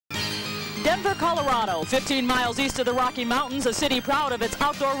Denver, Colorado, 15 miles east of the Rocky Mountains, a city proud of its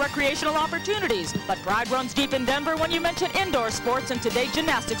outdoor recreational opportunities. But pride runs deep in Denver when you mention indoor sports, and today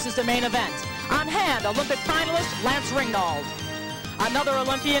gymnastics is the main event. On hand, Olympic finalist Lance Ringnauld. Another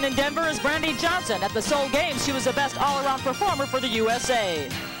Olympian in Denver is Brandy Johnson. At the Seoul Games, she was the best all-around performer for the USA.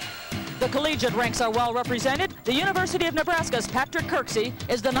 The collegiate ranks are well represented. The University of Nebraska's Patrick Kirksey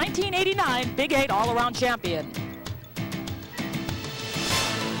is the 1989 Big 8 all-around champion.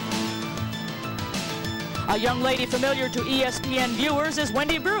 A young lady familiar to ESPN viewers is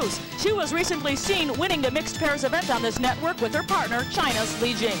Wendy Bruce. She was recently seen winning the mixed pairs event on this network with her partner, China's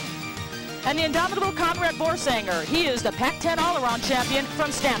Li Jing. And the indomitable Conrad Vorsanger, he is the Pac-10 all-around champion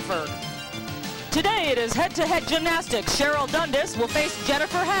from Stanford. Today it is head-to-head gymnastics. Cheryl Dundas will face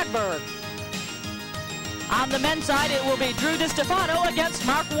Jennifer Hagberg. On the men's side, it will be Drew DiStefano against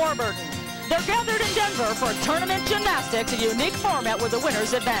Mark Warburton. They're gathered in Denver for tournament gymnastics, a unique format where the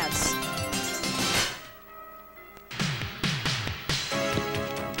winners advance.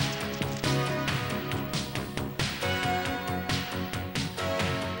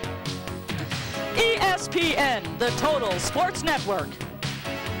 ESPN, the Total Sports Network,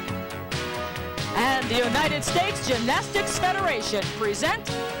 and the United States Gymnastics Federation present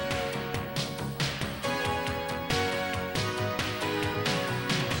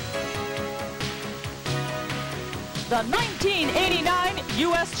the 1989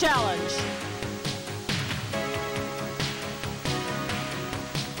 U.S. Challenge.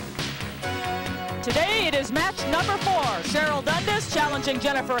 Today it is match number 4. Cheryl Dundas challenging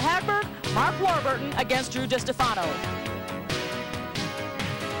Jennifer Hagberg, Mark Warburton against Drew DiStefano.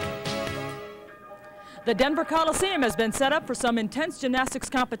 The Denver Coliseum has been set up for some intense gymnastics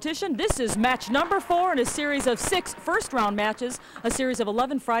competition. This is match number 4 in a series of 6 first-round matches, a series of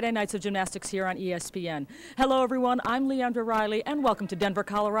 11 Friday nights of gymnastics here on ESPN. Hello, everyone. I'm Leandra Riley, and welcome to Denver,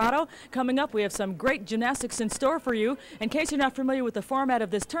 Colorado. Coming up, we have some great gymnastics in store for you. In case you're not familiar with the format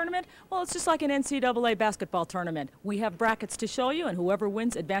of this tournament, well, it's just like an NCAA basketball tournament. We have brackets to show you, and whoever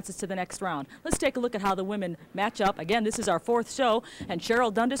wins advances to the next round. Let's take a look at how the women match up. Again, this is our 4th show, and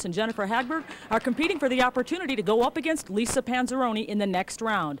Cheryl Dundas and Jennifer Hagberg are competing for the opportunity to go up against Lisa Panzaroni in the next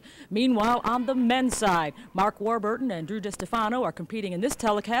round. Meanwhile, on the men's side, Mark Warburton and Drew DiStefano are competing in this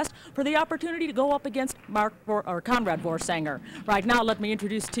telecast for the opportunity to go up against Conrad Vorsanger. Right now, let me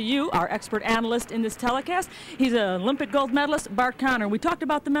introduce to you our expert analyst in this telecast. He's an Olympic gold medalist, Bart Connor. We talked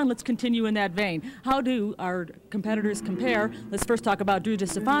about the men. Let's continue in that vein. How do our competitors compare? Let's first talk about Drew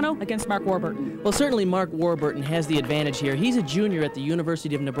DiStefano against Mark Warburton. Well, certainly Mark Warburton has the advantage here. He's a junior at the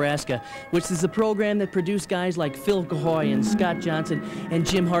University of Nebraska, which is a program that produced guys like Phil Cahoy and Scott Johnson and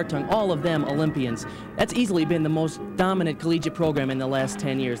Jim Hartung, all of them Olympians. That's easily been the most dominant collegiate program in the last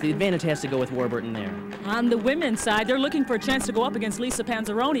 10 years. The advantage has to go with Warburton there. On the women's side, they're looking for a chance to go up against Lisa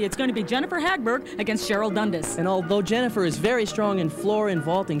Panzaroni. It's going to be Jennifer Hagberg against Cheryl Dundas. And although Jennifer is very strong in floor and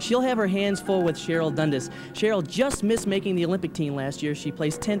vaulting, she'll have her hands full with Cheryl Dundas. Cheryl just missed making the Olympic team last year. She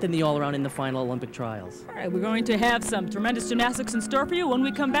placed 10th in the all-around in the final Olympic trials. All right, we're going to have some tremendous gymnastics in store for you. When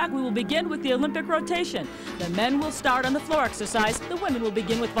we come back, we will begin with the Olympic rotation. The men will start on the floor exercise. The women will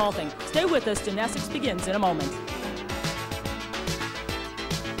begin with vaulting. Stay with us. Gymnastics begins in a moment.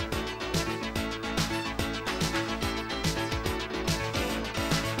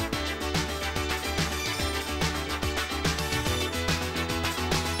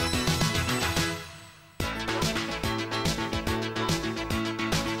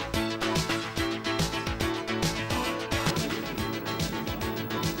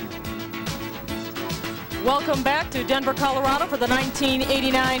 Welcome back to Denver, Colorado for the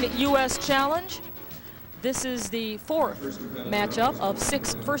 1989 U.S. Challenge. This is the 4th matchup of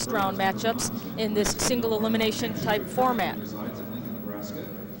 6 first-round matchups in this single elimination type format.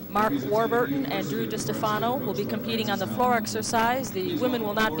 Mark Warburton and Drew DiStefano will be competing on the floor exercise. The women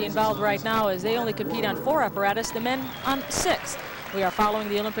will not be involved right now as they only compete on 4 apparatus, the men on 6. We are following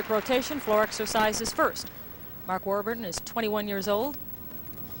the Olympic rotation. Floor exercises first. Mark Warburton is 21 years old.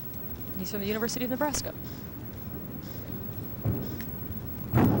 He's from the University of Nebraska.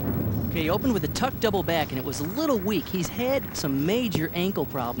 Okay, he opened with a tuck double back, and it was a little weak. He's had some major ankle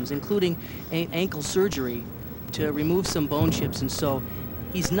problems, including ankle surgery to remove some bone chips, and so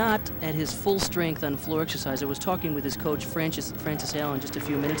he's not at his full strength on floor exercise. I was talking with his coach, Francis Allen, just a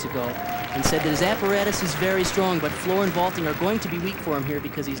few minutes ago, and said that his apparatus is very strong, but floor and vaulting are going to be weak for him here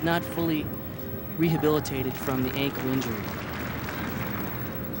because he's not fully rehabilitated from the ankle injury.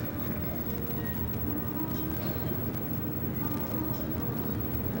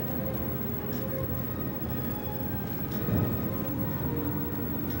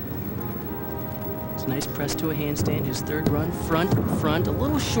 Nice Press to a handstand, his third run, front, a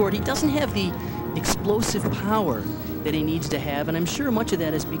little short. He doesn't have the explosive power that he needs to have, and I'm sure much of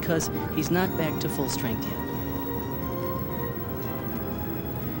that is because he's not back to full strength yet.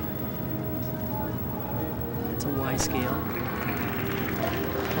 That's a Y scale.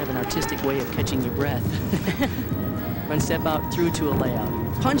 Kind of an artistic way of catching your breath. Run step out through to a layout.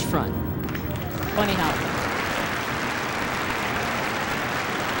 Punch front. Funny how.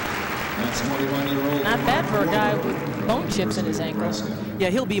 That's 21-year-old. Not bad for a guy with bone chips in his ankles. Yeah,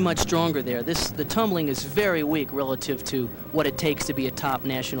 he'll be much stronger there. The tumbling is very weak relative to what it takes to be a top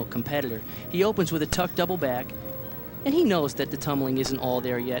national competitor. He opens with a tuck double back, and he knows that the tumbling isn't all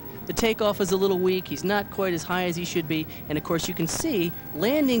there yet. The takeoff is a little weak. He's not quite as high as he should be. And of course, you can see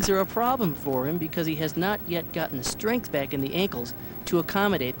landings are a problem for him because he has not yet gotten the strength back in the ankles to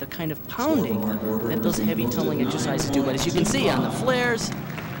accommodate the kind of pounding that those heavy tumbling exercises do. But as you can see on the flares,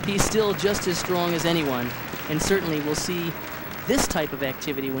 he's still just as strong as anyone. And certainly we'll see this type of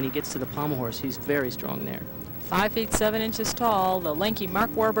activity when he gets to the pommel horse. He's very strong there. 5 feet 7 inches tall, the lanky Mark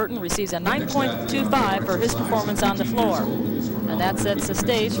Warburton receives a 9.25 for his performance on the floor. And that sets the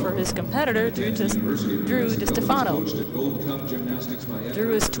stage for his competitor, Drew DiStefano.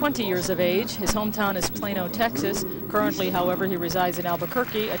 Drew is 20 years of age. His hometown is Plano, Texas. Currently, however, he resides in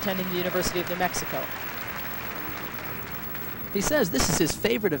Albuquerque, attending the University of New Mexico. He says this is his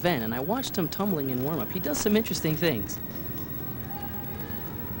favorite event, and I watched him tumbling in warm-up. He does some interesting things.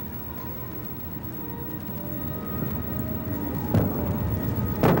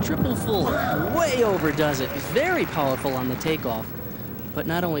 Triple full, way overdoes it. Very powerful on the takeoff. But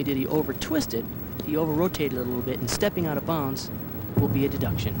not only did he over twist it, he over rotated it a little bit, and stepping out of bounds will be a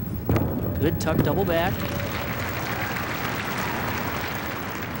deduction. Good tuck double back.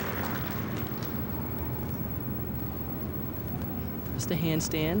 Just a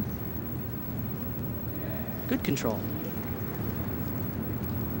handstand. Good control.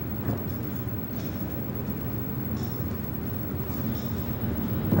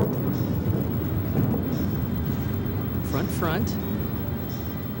 Front.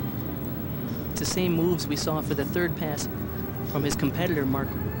 It's the same moves we saw for the third pass from his competitor, Mark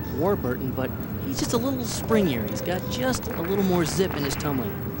Warburton, but he's just a little springier. He's got just a little more zip in his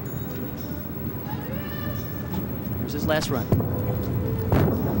tumbling. Here's his last run.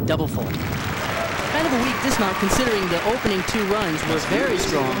 Double full. Kind of a weak dismount considering the opening 2 runs were very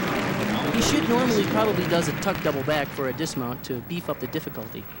strong. He should normally probably does a tuck double back for a dismount to beef up the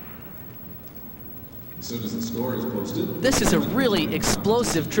difficulty. As soon as the score is posted. This is a really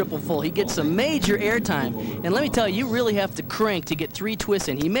explosive triple full. He gets some major airtime. And let me tell you, you really have to crank to get 3 twists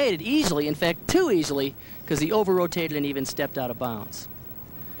in. He made it easily, in fact, too easily, because he over-rotated and even stepped out of bounds.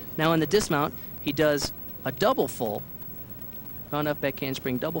 Now in the dismount, he does a double full. Round up back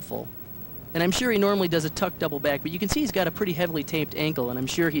handspring double full. And I'm sure he normally does a tuck double back, but you can see he's got a pretty heavily taped ankle, and I'm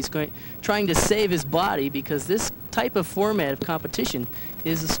sure he's trying to save his body because this type of format of competition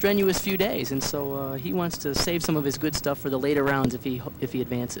is a strenuous few days, and so he wants to save some of his good stuff for the later rounds if he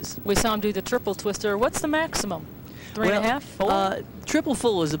advances. We saw him do the triple twister. What's the maximum? 3.5, 4? Triple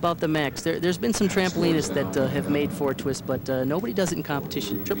full is about the max. There's been some trampolinists that have made 4 twists, but nobody does it in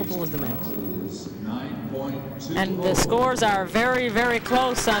competition. Triple full is the max. And the scores are very, very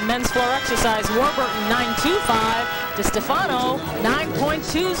close on men's floor exercise. Warburton 9.25, DiStefano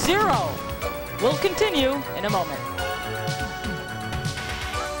 9.20. We'll continue in a moment.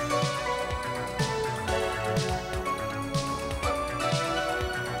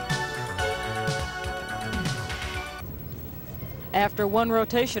 After 1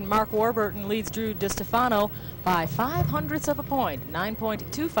 rotation, Mark Warburton leads Drew DiStefano by 0.05 of a point,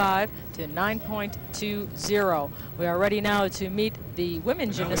 9.25 to 9.20. We are ready now to meet the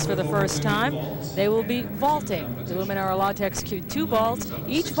women gymnasts for the first time. They will be vaulting. The women are allowed to execute 2 vaults.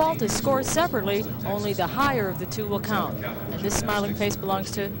 Each vault is scored separately. Only the higher of the 2 will count. And this smiling face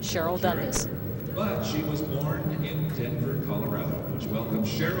belongs to Cheryl Dundas. But she was born in Denver, Colorado, which welcomes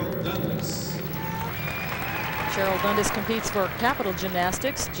Cheryl Dundas. Cheryl Dundas competes for Capital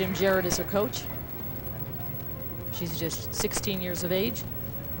Gymnastics. Jim Jarrett is her coach. She's just 16 years of age.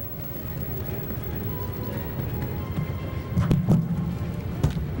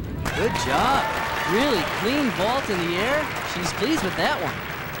 Good job. Really clean vault in the air. She's pleased with that one.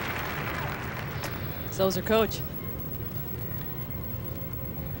 So's her coach.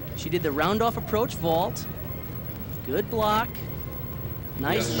 She did the round-off approach vault. Good block.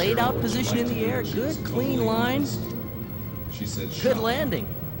 Nice laid-out position in the air. Good clean line. Good landing.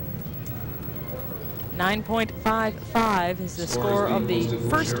 9.55 is the score of the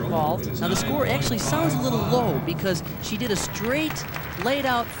first vault. Now the score actually sounds a little low because she did a straight laid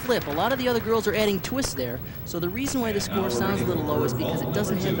out flip. A lot of the other girls are adding twists there. So the reason why the score sounds a little low is because it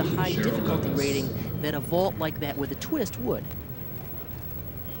doesn't have the high difficulty rating that a vault like that with a twist would.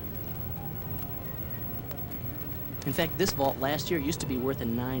 In fact, this vault last year used to be worth a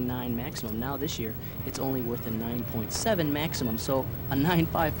 9.9 maximum. Now this year, it's only worth a 9.7 maximum. So a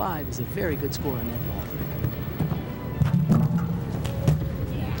 9.55 is a very good score on that vault.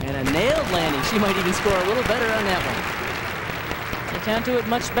 And a nailed landing. She might even score a little better on that one. You can't do it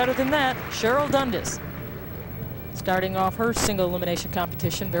much better than that. Cheryl Dundas starting off her single elimination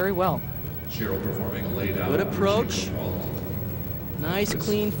competition very well. Cheryl performing a laid out. Good approach. Nice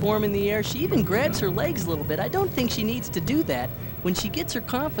clean form in the air. She even grabs her legs a little bit. I don't think she needs to do that. When she gets her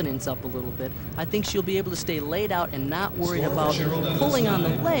confidence up a little bit, I think she'll be able to stay laid out and not worried about pulling on the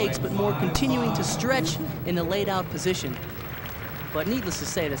legs, but more continuing to stretch in the laid out position. But needless to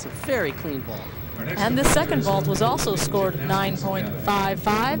say, that's a very clean vault. And the second vault was also scored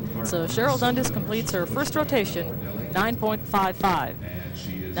 9.55, so Cheryl Dundas completes her first rotation, 9.55.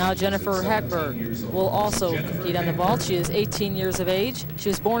 Now Jennifer Hackberg will also compete on the vault. She is 18 years of age. She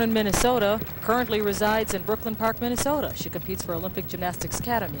was born in Minnesota, currently resides in Brooklyn Park, Minnesota. She competes for Olympic Gymnastics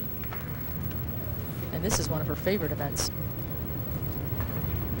Academy. And this is one of her favorite events.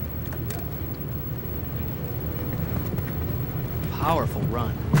 Powerful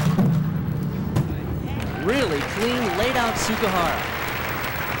run. Really clean, laid out Sukahara.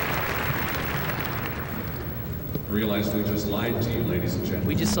 Realized we just lied to you, ladies and gentlemen.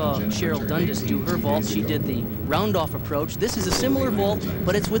 We just saw Cheryl Dundas do her vault. She did the round-off approach. This is a similar vault,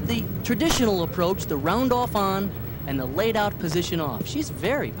 but it's with the traditional approach, the round-off on and the laid-out position off. She's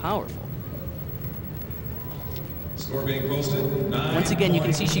very powerful. Score being posted. Once again, you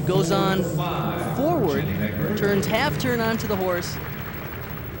can see she goes on forward, turns half-turn onto the horse,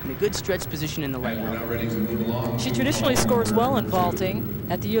 in a good stretch position in the And we're layout. now ready to move along. She traditionally scores well in vaulting.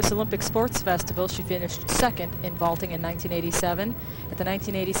 At the U.S. Olympic Sports Festival, she finished second in vaulting in 1987. At the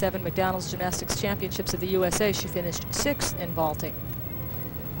 1987 McDonald's Gymnastics Championships of the USA, she finished sixth in vaulting.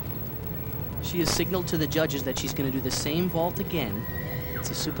 She has signaled to the judges that she's going to do the same vault again. It's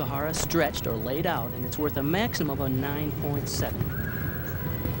a Sukahara stretched or laid out, and it's worth a maximum of a 9.7.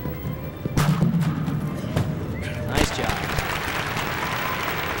 Nice job.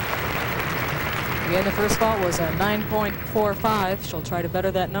 Again, the first vault was a 9.45. She'll try to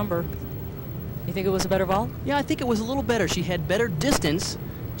better that number. You think it was a better vault? Yeah, I think it was a little better. She had better distance.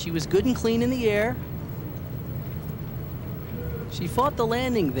 She was good and clean in the air. She fought the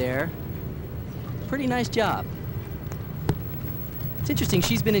landing there. Pretty nice job. It's interesting,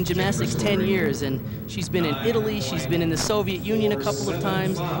 she's been in gymnastics 10 years, and she's been in Italy, she's been in the Soviet Union a couple of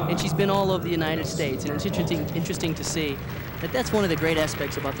times, and she's been all over the United States. And it's interesting to see that that's one of the great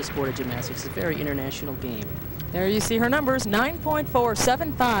aspects about the sport of gymnastics. It's a very international game. There you see her numbers,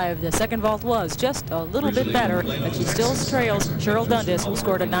 9.475. The second vault was just a little bit better, but she still trails Cheryl Dundas, who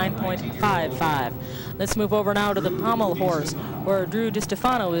scored a 9.55. Let's move over now to the pommel horse, where Drew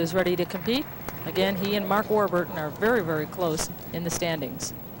DiStefano is ready to compete. Again, he and Mark Warburton are very, very close in the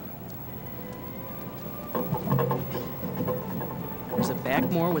standings. There's a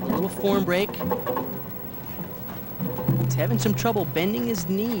Backmore with a little form break. He's having some trouble bending his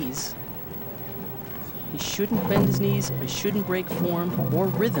knees. He shouldn't bend his knees, or he shouldn't break form or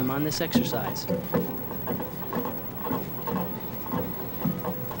rhythm on this exercise.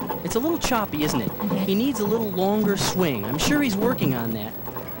 It's a little choppy, isn't it? He needs a little longer swing. I'm sure he's working on that.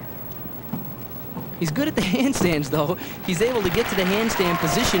 He's good at the handstands, though. He's able to get to the handstand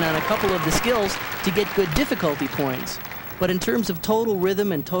position on a couple of the skills to get good difficulty points. But in terms of total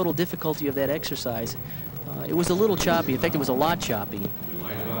rhythm and total difficulty of that exercise, it was a little choppy. In fact, it was a lot choppy.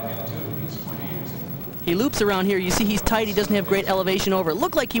 He loops around here. You see he's tight. He doesn't have great elevation over. It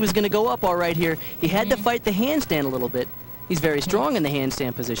looked like he was going to go up all right here. He had to fight the handstand a little bit. He's very strong in the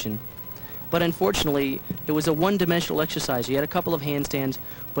handstand position. But unfortunately, it was a one-dimensional exercise. He had a couple of handstands,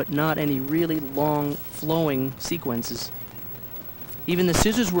 but not any really long, flowing sequences. Even the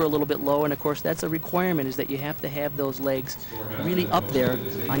scissors were a little bit low, and of course, that's a requirement, is that you have to have those legs really up there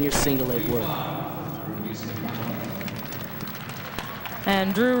on your single leg work.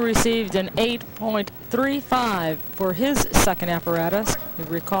 And Drew received an 8.35 for his second apparatus. You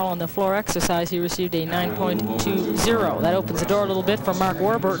recall in the floor exercise, he received a 9.20. That opens the door a little bit for Mark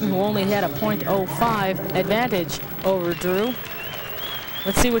Warburton, who only had a 0.05 advantage over Drew.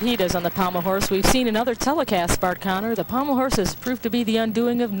 Let's see what he does on the pommel horse. We've seen another telecast, Bart Connor. The pommel horse has proved to be the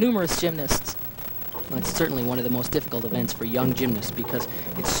undoing of numerous gymnasts. Well, it's certainly one of the most difficult events for young gymnasts because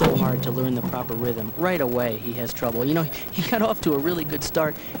it's so hard to learn the proper rhythm. Right away, he has trouble. You know, he got off to a really good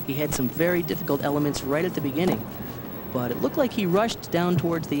start. He had some very difficult elements right at the beginning. but it looked like he rushed down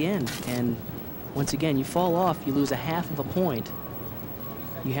towards the end. And once again, you fall off, you lose a half of a point.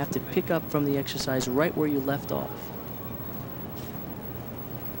 You have to pick up from the exercise right where you left off.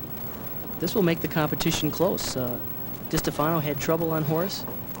 This will make the competition close. DiStefano had trouble on horse,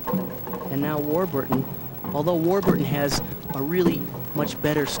 and now Warburton, although Warburton has a really much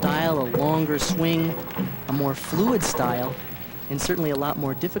better style, a longer swing, a more fluid style, and certainly a lot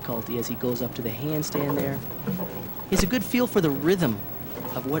more difficulty as he goes up to the handstand there. He has a good feel for the rhythm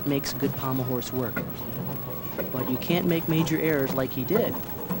of what makes a good pommel horse work. But you can't make major errors like he did.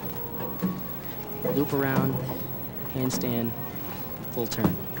 Loop around, handstand, full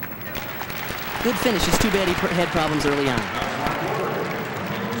turn. Good finish. It's too bad he had problems early on.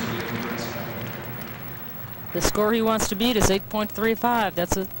 The score he wants to beat is 8.35.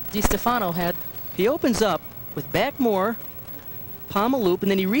 That's what DiStefano had. He opens up with back more, pommel loop,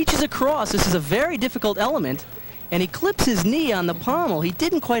 and then he reaches across. This is a very difficult element, and he clips his knee on the pommel. He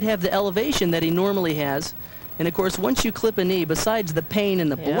didn't quite have the elevation that he normally has. And of course, once you clip a knee, besides the pain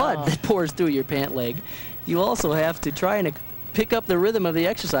and the blood that pours through your pant leg, you also have to try and pick up the rhythm of the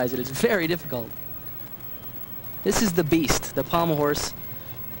exercise. It is very difficult. This is the beast. The pommel horse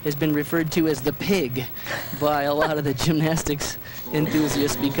has been referred to as the pig by a lot of the gymnastics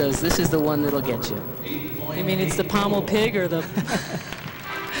enthusiasts because this is the one that'll get you. You mean it's the pommel pig, or the...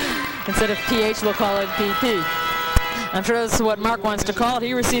 Instead of PH, we'll call it PP. I'm sure that's what Mark wants to call it.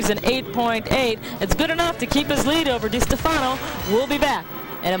 He receives an 8.8. It's good enough to keep his lead over DiStefano. We'll be back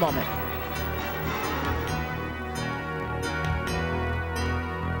in a moment.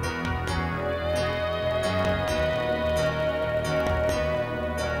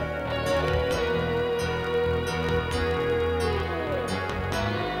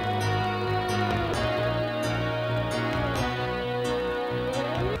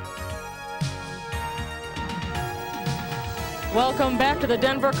 Welcome back to the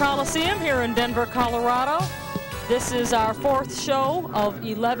Denver Coliseum here in Denver, Colorado. This is our 4th show of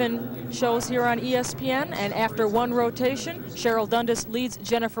 11 shows here on ESPN, and after one rotation, Cheryl Dundas leads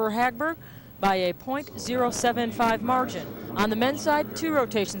Jennifer Hagberg by a .075 margin. On the men's side, 2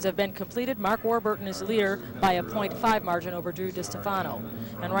 rotations have been completed. Mark Warburton is leader by a .5 margin over Drew DiStefano.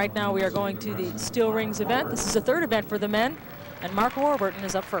 And right now we are going to the steel rings event. This is the 3rd event for the men, and Mark Warburton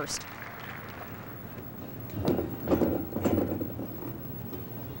is up first.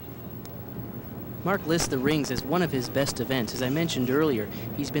 Mark lists the rings as one of his best events. As I mentioned earlier,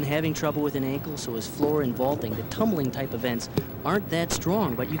 he's been having trouble with an ankle, so his floor and vaulting, the tumbling type events, aren't that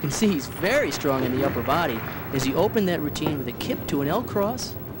strong. But you can see he's very strong in the upper body. As he opened that routine with a kip to an L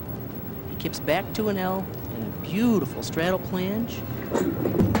cross, he kips back to an L, and a beautiful straddle planche,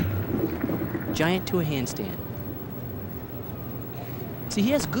 giant to a handstand. See, he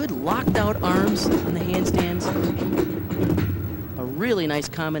has good locked out arms on the handstands. A really nice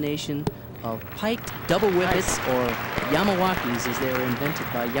combination of piked double whippets, or Yamawakis, as they were invented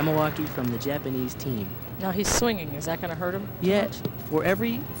by Yamawaki from the Japanese team. Now he's swinging. Is that going to hurt him? Yeah, for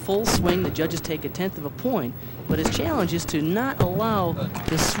every full swing, the judges take a 1/10 of a point, but his challenge is to not allow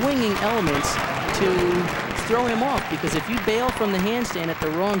the swinging elements to throw him off, because if you bail from the handstand at the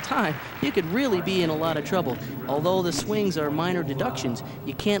wrong time, you could really be in a lot of trouble. Although the swings are minor deductions,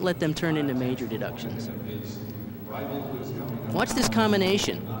 you can't let them turn into major deductions. Watch this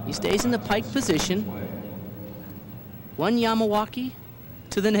combination. He stays in the pike position. One Yamawaki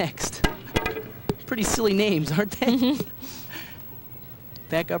to the next. Pretty silly names, aren't they?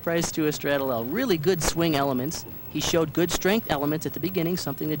 Back uprise to a straddle L. Really good swing elements. He showed good strength elements at the beginning,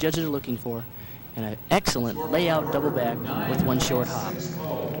 something the judges are looking for. And an excellent layout double back with one short hop.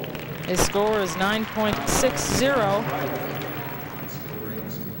 His score is 9.60.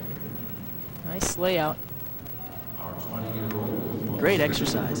 Nice layout. Great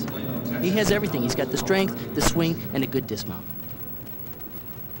exercise. He has everything. He's got the strength, the swing, and a good dismount.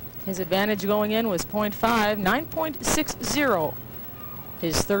 His advantage going in was 0.5, 9.60.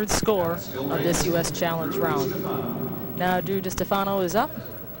 His 3rd score of this U.S. Challenge round. Now Drew DiStefano is up.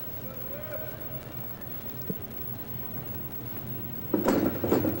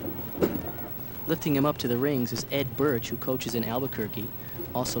 Lifting him up to the rings is Ed Birch, who coaches in Albuquerque.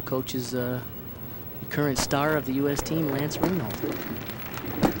 Also coaches the current star of the U.S. team, Lance Ringnold.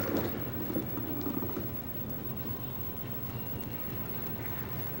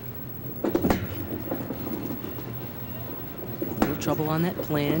 Trouble on that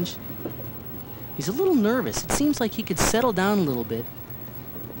planche. He's a little nervous. It seems like he could settle down a little bit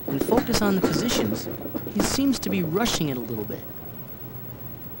and focus on the positions. He seems to be rushing it a little bit.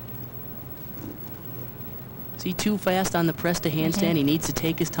 Is he too fast on the press to handstand? He needs to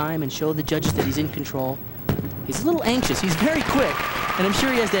take his time and show the judges that he's in control. He's a little anxious. He's very quick, and I'm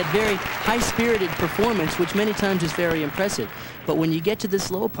sure he has that very high-spirited performance, which many times is very impressive. But when you get to the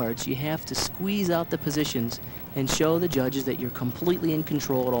slow parts, you have to squeeze out the positions and show the judges that you're completely in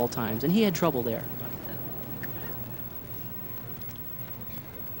control at all times, and he had trouble there.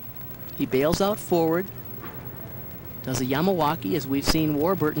 He bails out forward, does a Yamawaki, as we've seen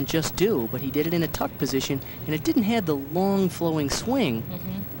Warburton just do, but he did it in a tuck position, and it didn't have the long flowing swing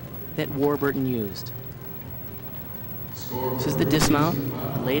that Warburton used. This is the dismount,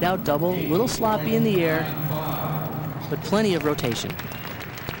 laid out double, a little sloppy in the air, but plenty of rotation.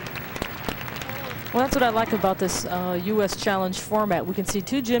 Well, that's what I like about this U.S. Challenge format. We can see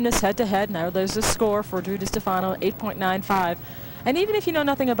two gymnasts head-to-head. Now there's a score for Drew DiStefano, 8.95. And even if you know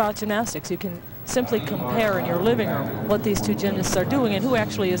nothing about gymnastics, you can simply compare in your living room what these two gymnasts are doing and who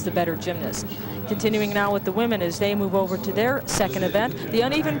actually is the better gymnast. Continuing now with the women as they move over to their second event. The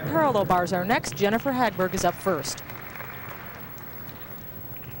uneven parallel bars are next. Jennifer Hagberg is up first.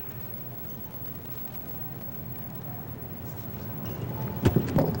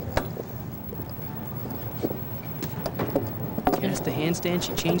 Past the handstand,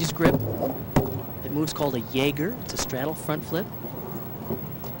 she changes grip. That move's called a Jaeger. It's a straddle front flip.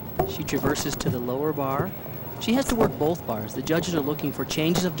 She traverses to the lower bar. She has to work both bars. The judges are looking for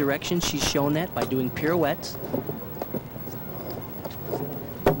changes of direction. She's shown that by doing pirouettes.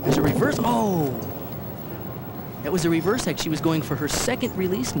 There's a reverse. Oh! That was a reverse hex. She was going for her second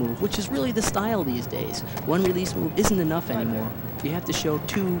release move, which is really the style these days. One release move isn't enough anymore. You have to show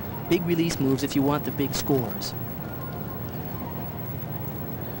two big release moves if you want the big scores.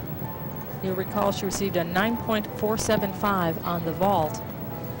 You'll recall she received a 9.475 on the vault.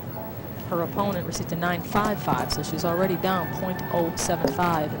 Her opponent received a 9.55, so she's already down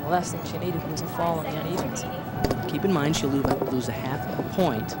 0.075, and the last thing she needed was a fall in the unevens. Keep in mind she'll lose a half a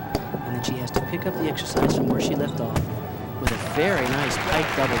point, and then she has to pick up the exercise from where she left off with a very nice pike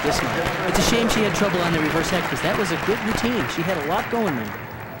double dismount. It's a shame she had trouble on the reverse hex, because that was a good routine. She had a lot going there.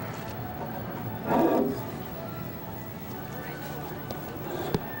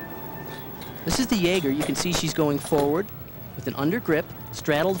 This is the Jaeger. You can see she's going forward with an under grip,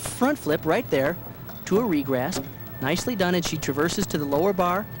 straddled front flip right there to a regrasp. Nicely done, and she traverses to the lower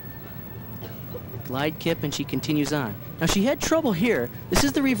bar. Glide kip, and she continues on. Now she had trouble here. This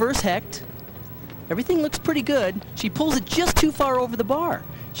is the reverse hecht. Everything looks pretty good. She pulls it just too far over the bar.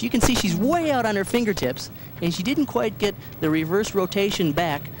 So you can see she's way out on her fingertips, and she didn't quite get the reverse rotation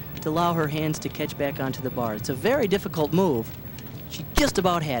back to allow her hands to catch back onto the bar. It's a very difficult move. She just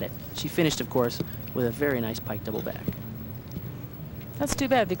about had it. She finished, of course, with a very nice pike double back. That's too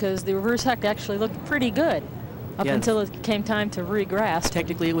bad, because the reverse hecht actually looked pretty good up until it came time to re-grasp.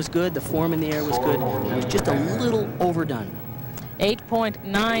 Technically it was good. The form in the air was good. It was just a little overdone.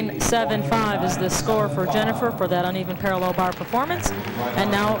 8.975 is the score for Jennifer for that uneven parallel bar performance. And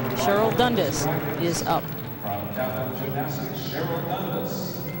now Cheryl Dundas is up.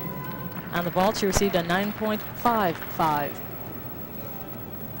 On the vault, she received a 9.55.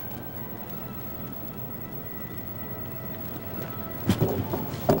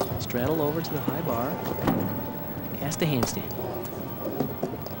 Straddle over to the high bar. Cast a handstand.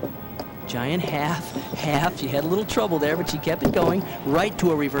 Giant half. She had a little trouble there, but she kept it going right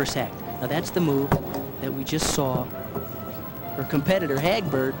to a reverse hecht. Now that's the move that we just saw her competitor,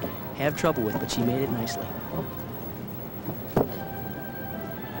 Hagberg, have trouble with, but she made it nicely.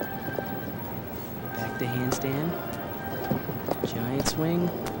 Back to handstand. Giant swing.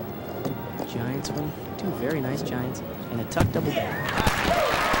 Giant swing. Two very nice giants. And a tuck double back.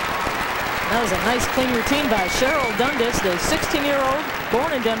 That was a nice clean routine by Cheryl Dundas, the 16-year-old,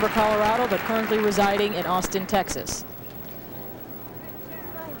 born in Denver, Colorado, but currently residing in Austin, Texas.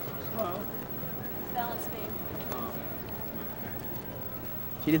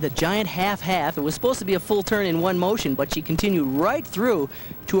 She did the giant half-half. It was supposed to be a full turn in one motion, but she continued right through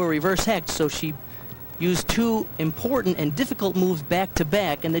to a reverse hecht, so she used two important and difficult moves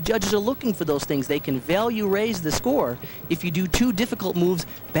back-to-back, and the judges are looking for those things. They can value raise the score if you do two difficult moves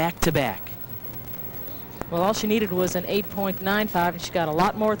back-to-back. Well, all she needed was an 8.95, and she got a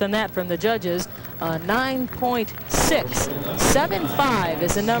lot more than that from the judges. 9.675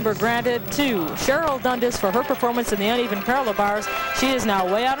 is the number granted to Cheryl Dundas for her performance in the uneven parallel bars. She is now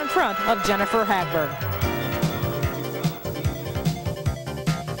way out in front of Jennifer Hagberg.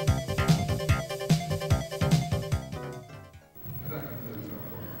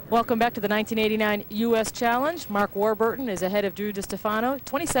 Welcome back to the 1989 U.S. Challenge. Mark Warburton is ahead of Drew DiStefano,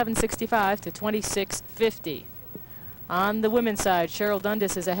 27.65 to 26.50. On the women's side, Cheryl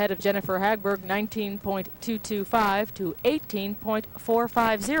Dundas is ahead of Jennifer Hagberg, 19.225 to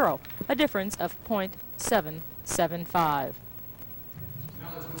 18.450, a difference of 0.7 7-5.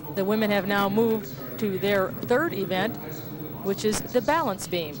 The women have now moved to their third event, which is the balance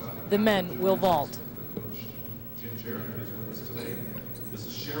beam. The men will vault.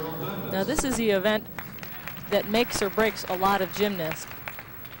 Now this is the event that makes or breaks a lot of gymnasts.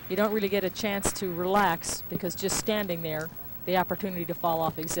 You don't really get a chance to relax because just standing there, the opportunity to fall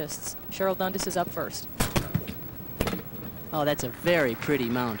off exists. Cheryl Dundas is up first. Oh, that's a very pretty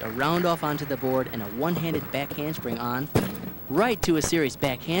mount. A round off onto the board and a one-handed back handspring on, right to a series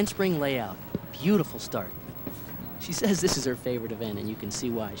back handspring layout. Beautiful start. She says this is her favorite event, and you can see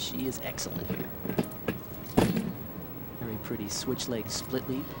why. She is excellent here. Very pretty switch leg split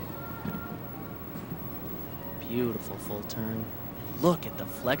leap. Beautiful full turn. And look at the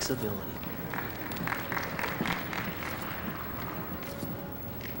flexibility.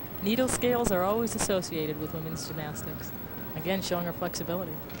 Needle scales are always associated with women's gymnastics. Again, showing her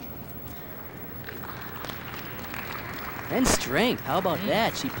flexibility. And strength, how about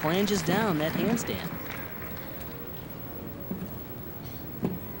that? She planges down that handstand.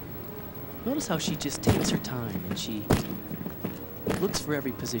 Notice how she just takes her time and she looks for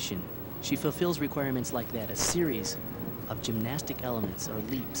every position. She fulfills requirements like that, a series of gymnastic elements or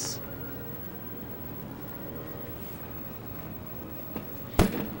leaps.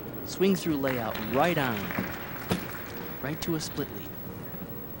 Swing through layout right on, right to a split leap.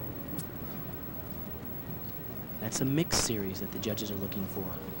 That's a mixed series that the judges are looking for.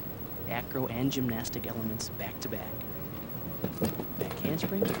 Acro and gymnastic elements back to back. Back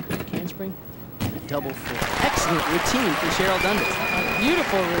handspring, and a double full. Excellent routine for Cheryl Dundas. A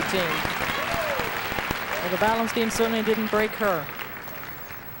beautiful routine. Well, the balance beam certainly didn't break her.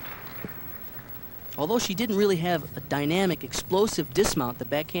 Although she didn't really have a dynamic, explosive dismount, the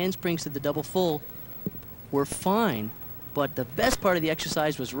back handsprings to the double full were fine. But the best part of the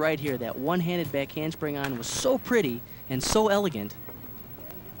exercise was right here. That one-handed back handspring on was so pretty and so elegant.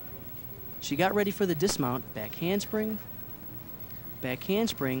 She got ready for the dismount. Back handspring,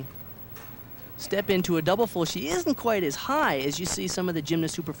 step into a double full. She isn't quite as high as you see some of the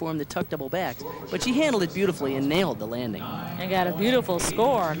gymnasts who perform the tuck double backs, but she handled it beautifully and nailed the landing. And got a beautiful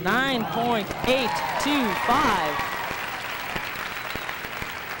score, 9.825.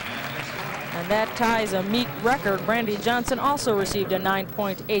 And that ties a meet record. Brandy Johnson also received a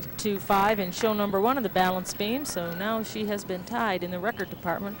 9.825 in show number 1 of the balance beam, so now she has been tied in the record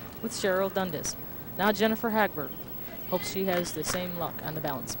department with Cheryl Dundas. Now Jennifer Hagberg hopes she has the same luck on the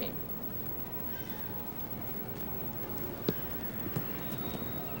balance beam.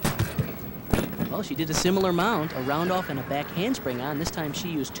 Well, she did a similar mount, a round off and a back handspring on. This time she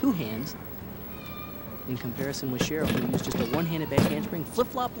used 2 hands in comparison with Cheryl, who used just a one-handed back handspring,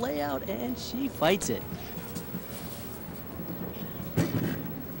 flip-flop layout, and she fights it.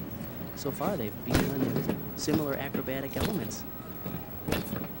 So far, they've begun with similar acrobatic elements.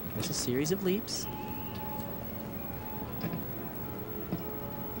 There's a series of leaps.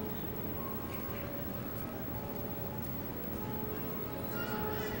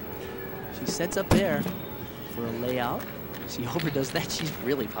 She sets up there for a layout. She overdoes that. She's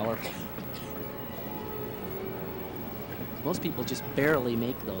really powerful. Most people just barely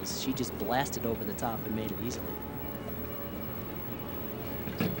make those. She just blasted over the top and made it easily.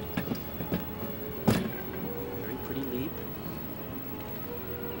 Very pretty leap.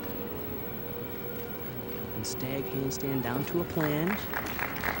 And stag handstand down to a plunge.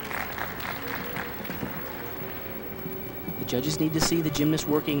 The judges need to see the gymnast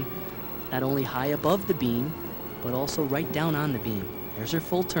working not only high above the beam, but also right down on the beam. There's her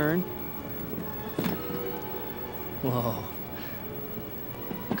full turn. Whoa.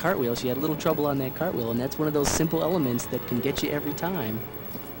 Cartwheel, she had a little trouble on that cartwheel, and that's one of those simple elements that can get you every time.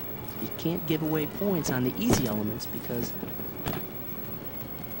 You can't give away points on the easy elements because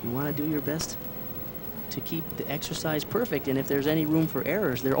you want to do your best to keep the exercise perfect, and if there's any room for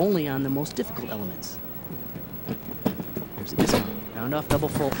errors, they're only on the most difficult elements. There's this one. Round off double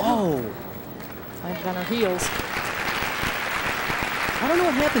full. Oh! Landed on her heels. I don't know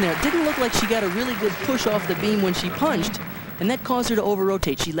what happened there. It didn't look like she got a really good push off the beam when she punched, and that caused her to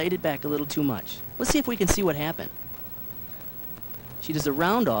over-rotate. She laid it back a little too much. Let's see if we can see what happened. She does a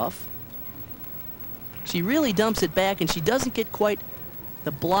round off. She really dumps it back, and she doesn't get quite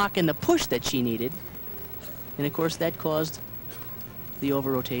the block and the push that she needed. And of course, that caused the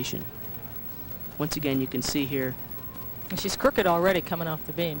over-rotation. Once again, you can see here. And she's crooked already coming off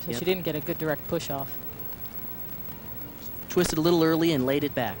the beam, so Yep. she didn't get a good direct push off. Twisted a little early and laid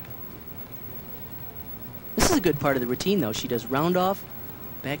it back. This is a good part of the routine, though. She does round off,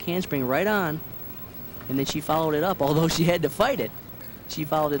 back handspring right on, and then she followed it up. Although she had to fight it, she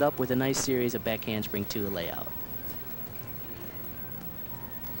followed it up with a nice series of back handspring to a layout.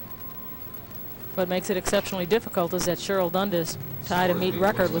 What makes it exceptionally difficult is that Cheryl Dundas tied a meet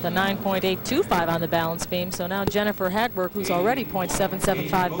record with a 9.825 on the balance beam. So now Jennifer Hagberg, who's already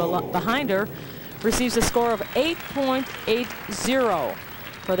 .775 behind her, receives a score of 8.80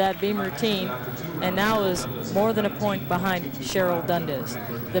 for that beam routine, and now is more than a point behind Cheryl Dundas.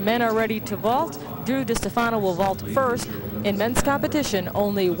 The men are ready to vault. Drew DiStefano will vault first. In men's competition,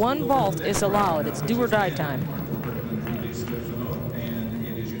 only one vault is allowed. It's do or die time. And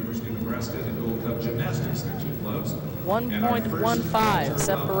it is University of Nebraska and Gold Cup Gymnastics, their two clubs. 1.15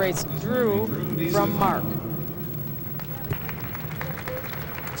 separates Drew from Mark.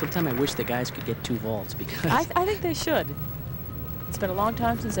 Sometimes I wish the guys could get 2 vaults because I think they should. It's been a long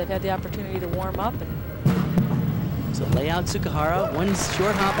time since they've had the opportunity to warm up. So layout Tsukahara, one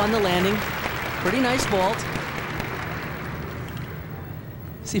short hop on the landing. Pretty nice vault.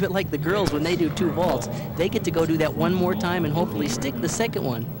 See, but like the girls, when they do 2 vaults, they get to go do that one more time and hopefully stick the second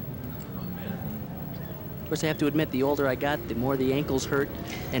one. Of course, I have to admit, the older I got, the more the ankles hurt,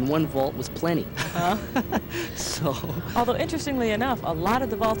 and 1 vault was plenty. So. Although, interestingly enough, a lot of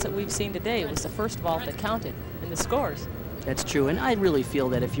the vaults that we've seen today was the first vault that counted in the scores. That's true, and I really feel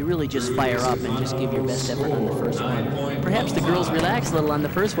that if you really just fire up and just give your best effort on the first one, perhaps the girls relax a little on the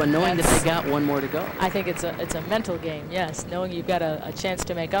first one, knowing that they got 1 more to go. I think it's a mental game, yes, knowing you've got a chance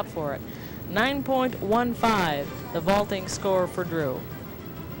to make up for it. 9.15, the vaulting score for Drew.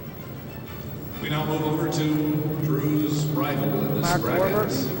 We now move over to Drew's rival in this Mark bracket.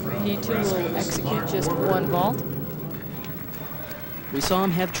 Warburton, he too will execute just 1 vault. We saw him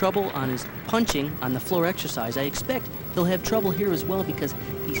have trouble on his punching on the floor exercise. I expect he'll have trouble here as well because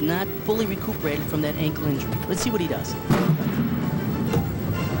he's not fully recuperated from that ankle injury. Let's see what he does.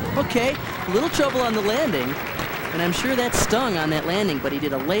 Okay, a little trouble on the landing, and I'm sure that stung on that landing, but he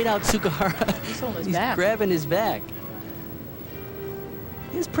did a laid-out Tsukahara. He's holding his He's back. grabbing his back.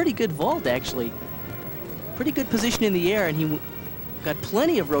 He has pretty good vault, actually. Pretty good position in the air, and he got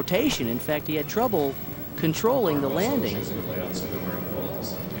plenty of rotation. In fact, he had trouble controlling the landing. And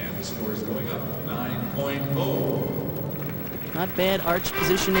the score is going up, 9.0. Not bad arch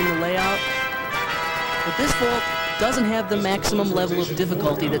position in the layout. But this vault doesn't have the maximum level of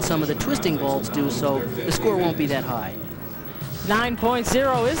difficulty that some of the twisting vaults do, so the score won't be that high.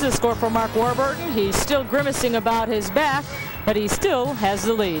 9.0 is the score for Mark Warburton. He's still grimacing about his back, but he still has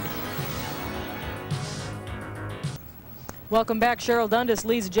the lead. Welcome back. Cheryl Dundas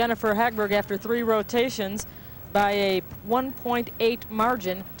leads Jennifer Hagberg after 3 rotations by a 1.8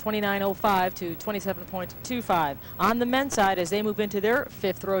 margin, 29.05 to 27.25. On the men's side, as they move into their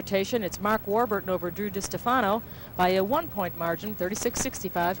 5th rotation, it's Mark Warburton over Drew DiStefano by a 1-point margin,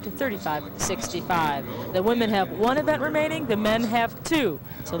 36.65 to 35.65. The women have 1 event remaining, the men have 2.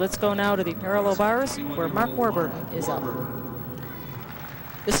 So let's go now to the parallel bars where Mark Warburton is up.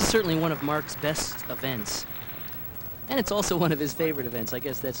 This is certainly one of Mark's best events. And it's also one of his favorite events. I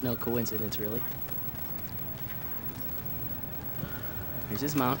guess that's no coincidence, really. Here's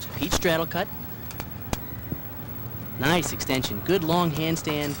his mount. Peach straddle cut. Nice extension. Good long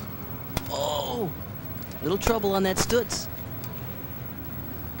handstand. Oh! Little trouble on that stutz.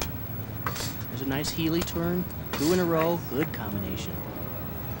 There's a nice Healy turn. 2 in a row. Good combination.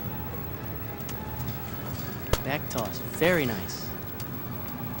 Back toss. Very nice.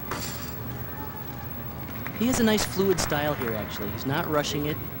 He has a nice fluid style here, actually. He's not rushing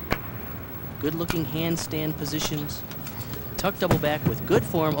it. Good looking handstand positions. Tuck double back with good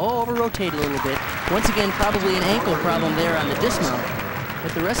form. Oh, over rotate a little bit. Once again, probably an ankle problem there on the dismount.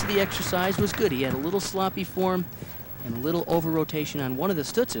 But the rest of the exercise was good. He had a little sloppy form and a little over rotation on one of the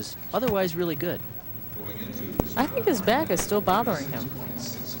stutzes. Otherwise, really good. I think his back is still bothering him.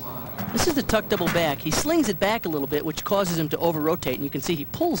 This is the tuck double back. He slings it back a little bit, which causes him to over rotate. And you can see he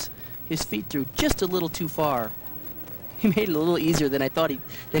pulls his feet through just a little too far. He made it a little easier than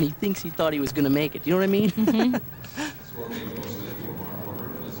he thinks he thought he was going to make it. You know what I mean? Mm-hmm.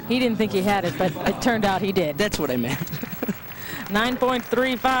 He didn't think he had it, but it turned out he did. That's what I meant.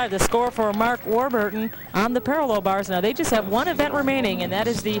 9.35, the score for Mark Warburton on the parallel bars. Now they just have 1 event remaining, and that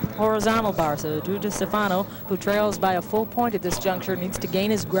is the horizontal bar. So Drew DiStefano, who trails by a full point at this juncture, needs to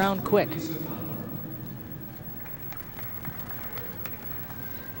gain his ground quick.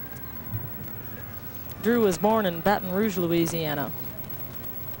 Drew was born in Baton Rouge, Louisiana.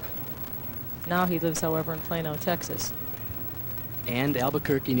 Now he lives, however, in Plano, Texas. And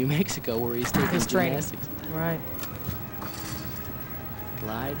Albuquerque, New Mexico, where he's taking gymnastics. Right.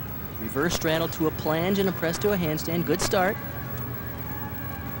 Glide, reverse straddle to a plunge and a press to a handstand. Good start.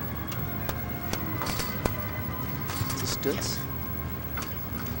 It's a stutz.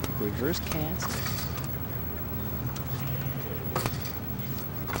 Reverse cast.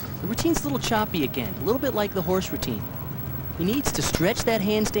 A routine's a little choppy again, a little bit like the horse routine. He needs to stretch that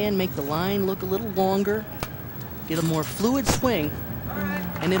handstand, make the line look a little longer, get a more fluid swing,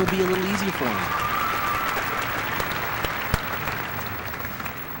 and it'll be a little easier for him.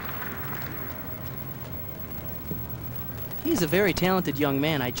 He's a very talented young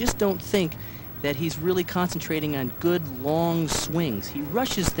man. I just don't think that he's really concentrating on good, long swings. He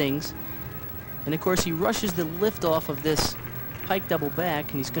rushes things, and of course he rushes the lift off of this pike double back,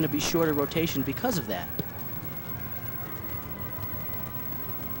 and he's going to be shorter rotation because of that.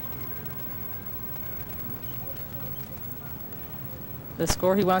 The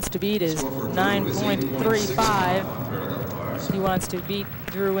score he wants to beat is 9.35. He wants to beat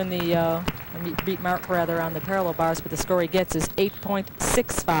Drew in the, beat Mark rather on the parallel bars, but the score he gets is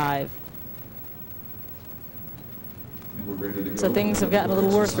 8.65. So things have gotten a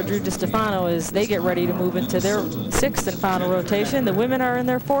little worse for Drew DiStefano as they get ready to move into their sixth and final rotation. The women are in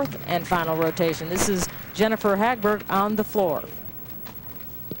their fourth and final rotation. This is Jennifer Hagberg on the floor.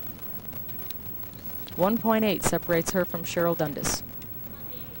 1.8 separates her from Cheryl Dundas.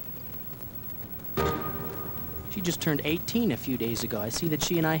 She just turned 18 a few days ago. I see that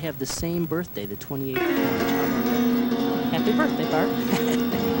she and I have the same birthday, the 28th of March. Happy birthday, Bart.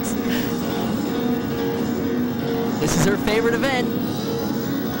 This is her favorite event.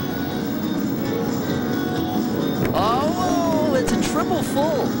 Oh, it's a triple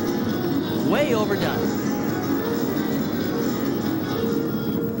full. Way overdone.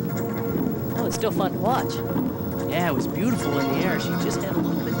 Oh, it's still fun to watch. Yeah, it was beautiful in the air. She just had a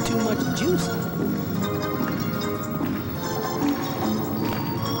little bit too much juice.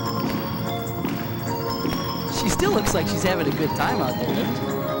 She still looks like she's having a good time out there, doesn't she?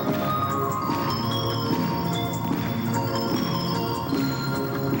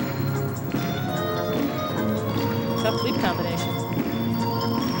 Tough leap combination.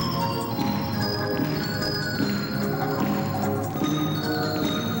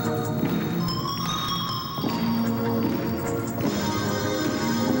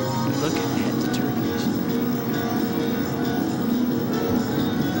 Look at that determination.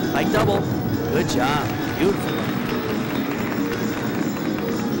 Pike double. Good job. Beautiful.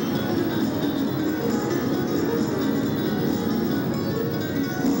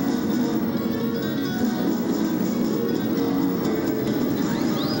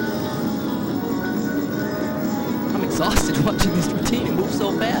 I'm exhausted watching this routine. It moves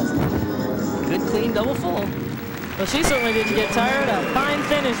so fast. Good, clean double full. Well, she certainly didn't get tired. A fine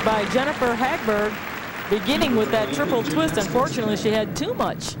finish by Jennifer Hagberg, beginning with that triple twist. Unfortunately, she had too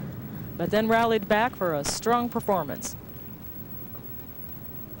much, but then rallied back for a strong performance.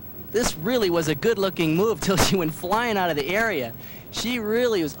 This really was a good-looking move till she went flying out of the area. She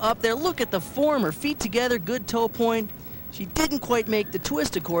really was up there. Look at the form, her feet together, good toe point. She didn't quite make the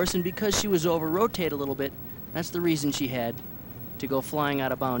twist, of course, and because she was over-rotated a little bit, that's the reason she had to go flying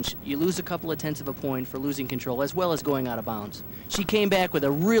out of bounds. You lose a couple of tenths of a point for losing control, as well as going out of bounds. She came back with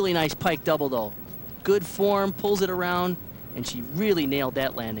a really nice pike double, though. Good form, pulls it around, and she really nailed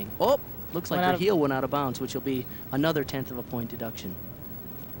that landing. Oh, looks like her heel went out of bounds, which will be another tenth of a point deduction.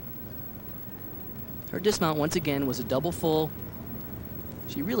 Her dismount, once again, was a double full.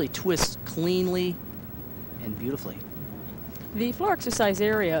 She really twists cleanly and beautifully. The floor exercise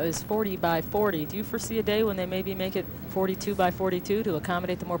area is 40 by 40. Do you foresee a day when they maybe make it 42 by 42 to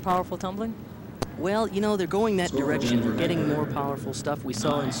accommodate the more powerful tumbling? Well, you know, they're going that direction. We're getting more powerful stuff. We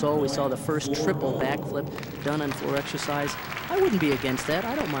saw in Seoul, we saw the first triple backflip done on floor exercise. I wouldn't be against that.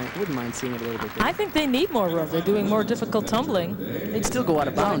 I wouldn't mind seeing it a little bit bigger. I think they need more room. They're doing more difficult tumbling. They'd still go out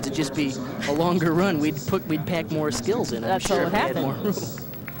of bounds. It'd just be a longer run. We'd pack more skills in. That's what would happen.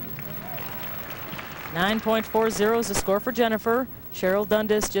 9.40 is the score for Jennifer. Cheryl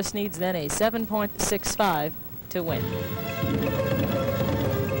Dundas just needs then a 7.65 to win.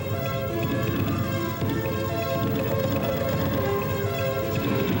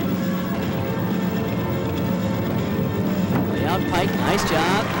 Way out pike, nice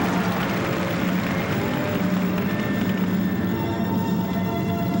job.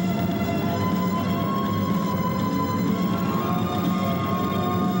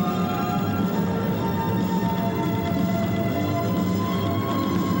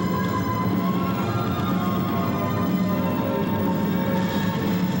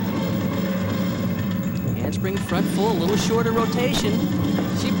 Handspring front full, a little shorter rotation.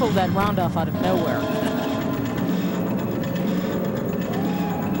 She pulled that round off out of nowhere.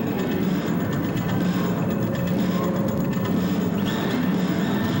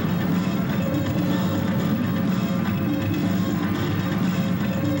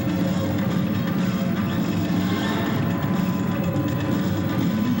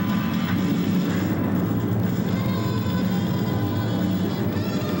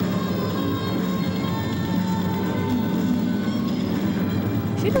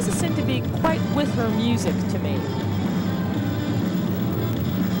 doesn't seem to be quite with her music to me.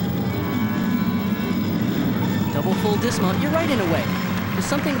 Double full dismount. You're right in a way. There's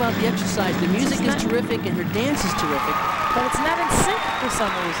something about the exercise. The music is terrific and her dance is terrific. But it's not in sync for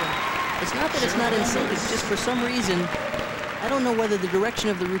some reason. It's not that it's not in sync, it's just for some reason, I don't know whether the direction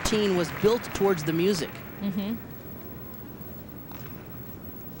of the routine was built towards the music.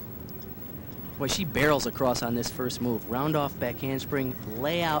 Boy, she barrels across on this first move. Round off back handspring,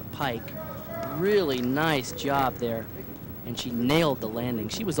 lay out pike. Really nice job there. And she nailed the landing.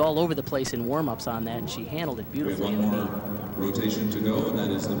 She was all over the place in warm-ups on that, and she handled it beautifully in the meet. Rotation to go, and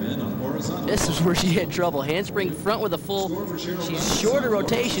that is the men on horizontal. This is where she had trouble. Handspring front with a full, she's shorter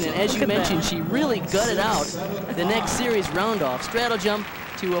rotation, and as you mentioned, she really gutted out the next series round off. Straddle jump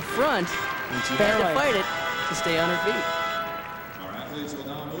to a front, and she had to fight it to stay on her feet. Our athletes will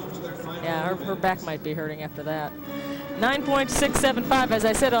now move to their final. Yeah, her back might be hurting after that. 9.675. As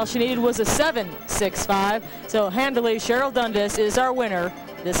I said, all she needed was a 7.65. So handily, Cheryl Dundas is our winner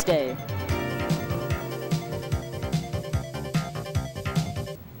this day.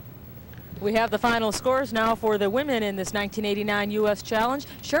 We have the final scores now for the women in this 1989 U.S. Challenge.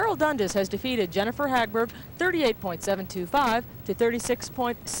 Cheryl Dundas has defeated Jennifer Hagberg 38.725 to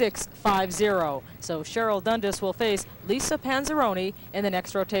 36.650. So Cheryl Dundas will face Lisa Panzeroni in the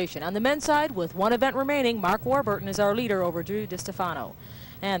next rotation. On the men's side, with one event remaining, Mark Warburton is our leader over Drew DiStefano.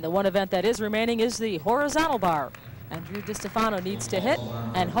 And the one event that is remaining is the horizontal bar. And Drew DiStefano needs to hit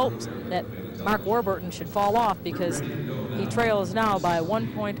and hopes that Mark Warburton should fall off because he trails now by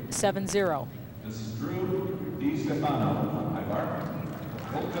 1.70. This is Drew DiStefano. Hi, Mark.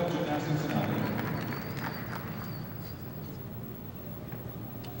 USA Gymnastics tonight.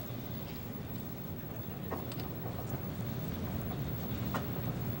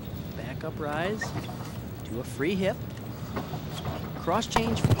 Back up rise to a free hip. Cross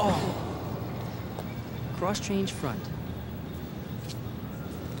change. Oh! Cross change front.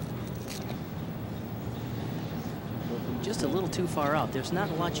 Just a little too far out. There's not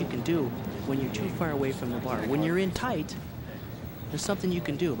a lot you can do when you're too far away from the bar. When you're in tight, there's something you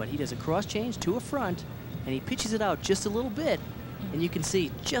can do, but he does a cross change to a front, and he pitches it out just a little bit, and you can see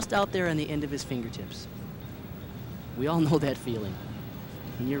just out there on the end of his fingertips. We all know that feeling.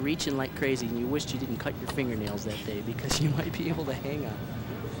 And you're reaching like crazy, and you wished you didn't cut your fingernails that day because you might be able to hang on.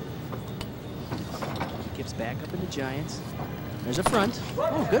 Gives back up into Giants. There's a front.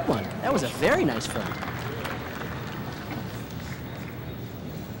 Oh, good one. That was a very nice front.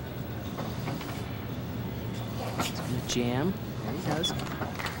 He's going to jam. There he does.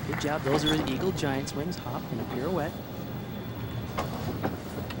 Good job. Those are his eagle giant swings. Hop and a pirouette.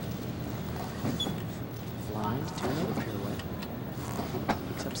 Blind to another pirouette.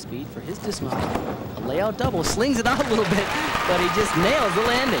 Picks up speed for his dismount. A layout double. Slings it out a little bit, but he just nails the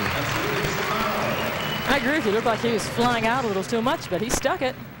landing. I agree with you. It looked like he was flying out a little too much, but he stuck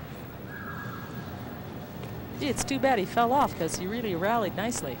it. Gee, it's too bad he fell off because he really rallied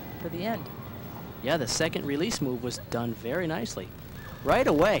nicely for the end. Yeah, the second release move was done very nicely. Right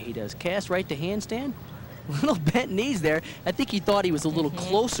away, he does cast right to handstand. Little bent knees there. I think he thought he was a little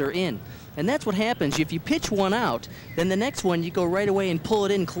closer in. And that's what happens. If you pitch one out, then the next one you go right away and pull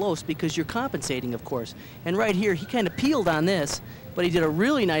it in close because you're compensating, of course. And right here, he kind of peeled on this, but he did a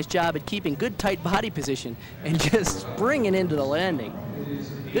really nice job at keeping good tight body position and just springing into the landing.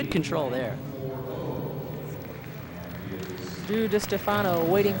 Good control there. Drew DiStefano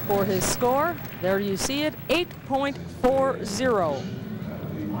waiting for his score. There you see it, 8.40.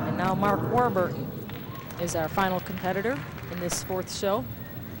 And now Mark Warburton is our final competitor in this fourth show.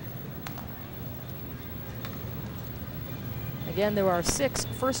 Again, there are 6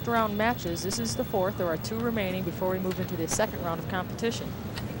 first-round matches. This is the fourth. There are 2 remaining before we move into the second round of competition.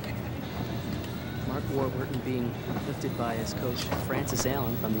 Mark Warburton being lifted by his coach, Francis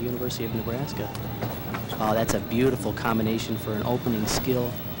Allen from the University of Nebraska. Oh, that's a beautiful combination for an opening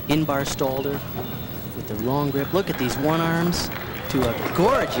skill. In-bar stalder with the long grip. Look at these one arms to a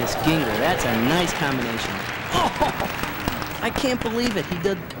gorgeous ginger. That's a nice combination. Oh, I can't believe it. He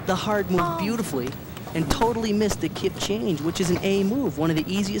did the hard move beautifully and totally missed the kip change, which is an A move, one of the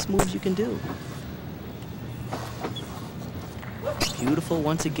easiest moves you can do. Beautiful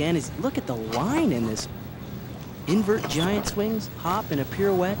once again. Look at the line in this. Invert giant swings, hop, and a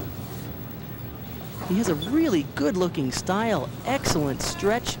pirouette. He has a really good-looking style, excellent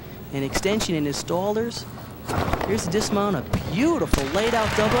stretch and extension in his stallers. Here's the dismount, a beautiful laid-out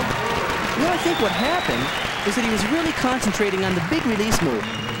double. You know, I think what happened is that he was really concentrating on the big release move.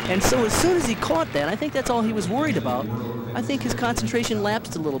 And so as soon as he caught that, I think that's all he was worried about. I think his concentration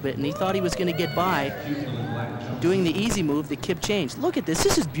lapsed a little bit, and he thought he was going to get by doing the easy move, the kip change. Look at this.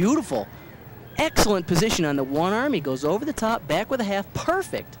 This is beautiful. Excellent position on the one arm. He goes over the top, back with a half.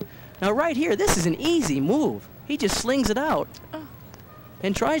 Perfect. Now right here, this is an easy move. He just slings it out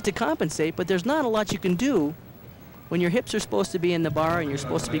and tries to compensate, but there's not a lot you can do when your hips are supposed to be in the bar and you're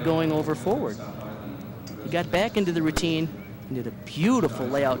supposed to be going over forward. He got back into the routine and did a beautiful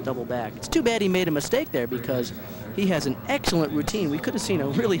layout double back. It's too bad he made a mistake there because he has an excellent routine. We could have seen a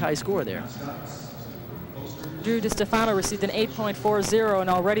really high score there. Drew DiStefano received an 8.40 and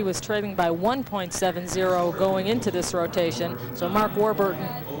already was trailing by 1.70 going into this rotation. So Mark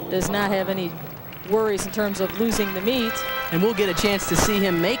Warburton does not have any worries in terms of losing the meet. And we'll get a chance to see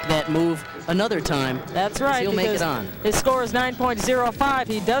him make that move another time. That's right. He'll make it on. His score is 9.05.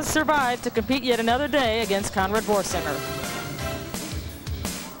 He does survive to compete yet another day against Conrad Vorsinger.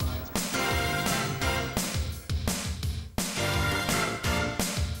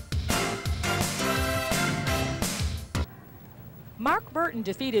 Mark Burton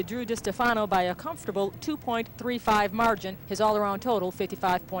defeated Drew DiStefano by a comfortable 2.35 margin, his all-around total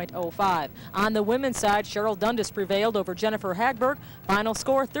 55.05. On the women's side, Cheryl Dundas prevailed over Jennifer Hagberg. Final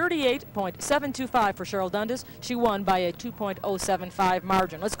score 38.725 for Cheryl Dundas. She won by a 2.075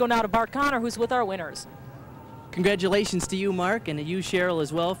 margin. Let's go now to Bart Connor, who's with our winners. Congratulations to you, Mark, and to you, Cheryl,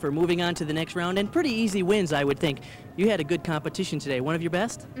 as well, for moving on to the next round. And pretty easy wins, I would think. You had a good competition today. One of your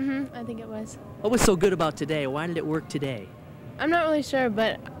best? I think it was. What was so good about today? Why did it work today? I'm not really sure,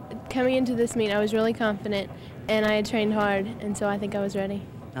 but coming into this meet, I was really confident, and I had trained hard, and so I think I was ready.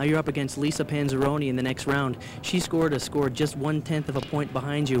 Now you're up against Lisa Panzeroni in the next round. She scored a score just 1/10 of a point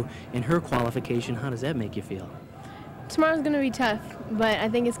behind you in her qualification. How does that make you feel? Tomorrow's going to be tough, but I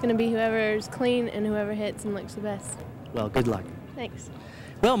think it's going to be whoever's clean and whoever hits and looks the best. Well, good luck. Thanks.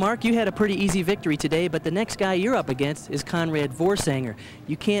 Well, Mark, you had a pretty easy victory today, but the next guy you're up against is Conrad Vorsinger.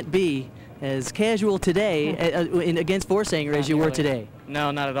 You can't be as casual today against Vorsinger as you were today.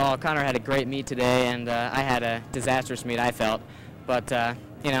 No, not at all. Connor had a great meet today, and I had a disastrous meet, I felt. But,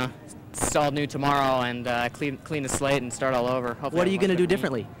 you know, it's all new tomorrow, and clean the slate and start all over. Hopefully what are you going to do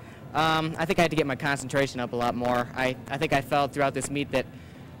differently? I think I had to get my concentration up a lot more. I think I felt throughout this meet that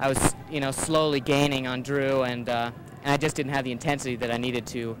I was, you know, slowly gaining on Drew, and I just didn't have the intensity that I needed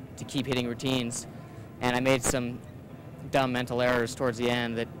to keep hitting routines. And I made some dumb mental errors towards the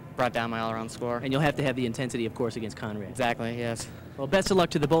end that brought down my all-around score. And you'll have to have the intensity, of course, against Conrad. Exactly, yes. Well, best of luck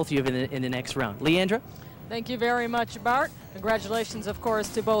to the both of you in the next round. Leandra? Thank you very much, Bart. Congratulations, of course,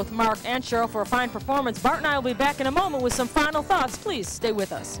 to both Mark and Cheryl for a fine performance. Bart and I will be back in a moment with some final thoughts. Please stay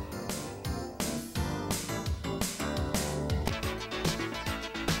with us.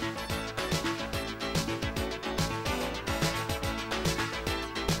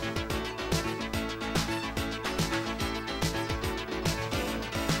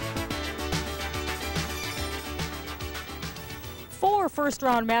 Four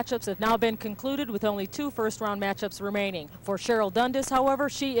first-round matchups have now been concluded with only 2 first-round matchups remaining. For Cheryl Dundas, however,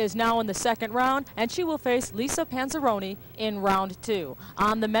 she is now in the second round, and she will face Lisa Panzeroni in round 2.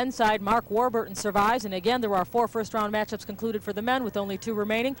 On the men's side, Mark Warburton survives, and again, there are 4 first-round matchups concluded for the men with only 2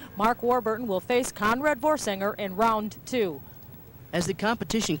 remaining. Mark Warburton will face Conrad Vorsinger in round 2. As the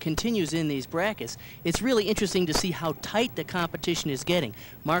competition continues in these brackets, it's really interesting to see how tight the competition is getting.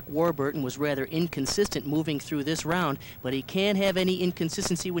 Mark Warburton was rather inconsistent moving through this round, but he can't have any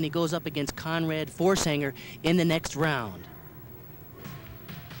inconsistency when he goes up against Conrad Vorsinger in the next round.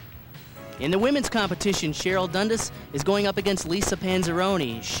 In the women's competition, Cheryl Dundas is going up against Lisa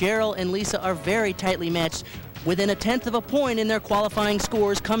Panzeroni. Cheryl and Lisa are very tightly matched, within 1/10 of a point in their qualifying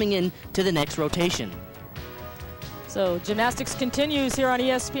scores coming in to the next rotation. So gymnastics continues here on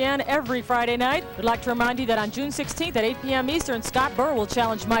ESPN every Friday night. We'd like to remind you that on June 16th at 8 p.m. Eastern, Scott Burr will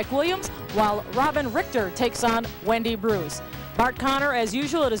challenge Mike Williams, while Robin Richter takes on Wendy Bruce. Bart Connor, as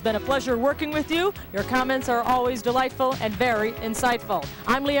usual, it has been a pleasure working with you. Your comments are always delightful and very insightful.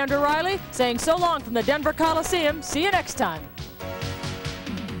 I'm Leandra Riley, saying so long from the Denver Coliseum. See you next time.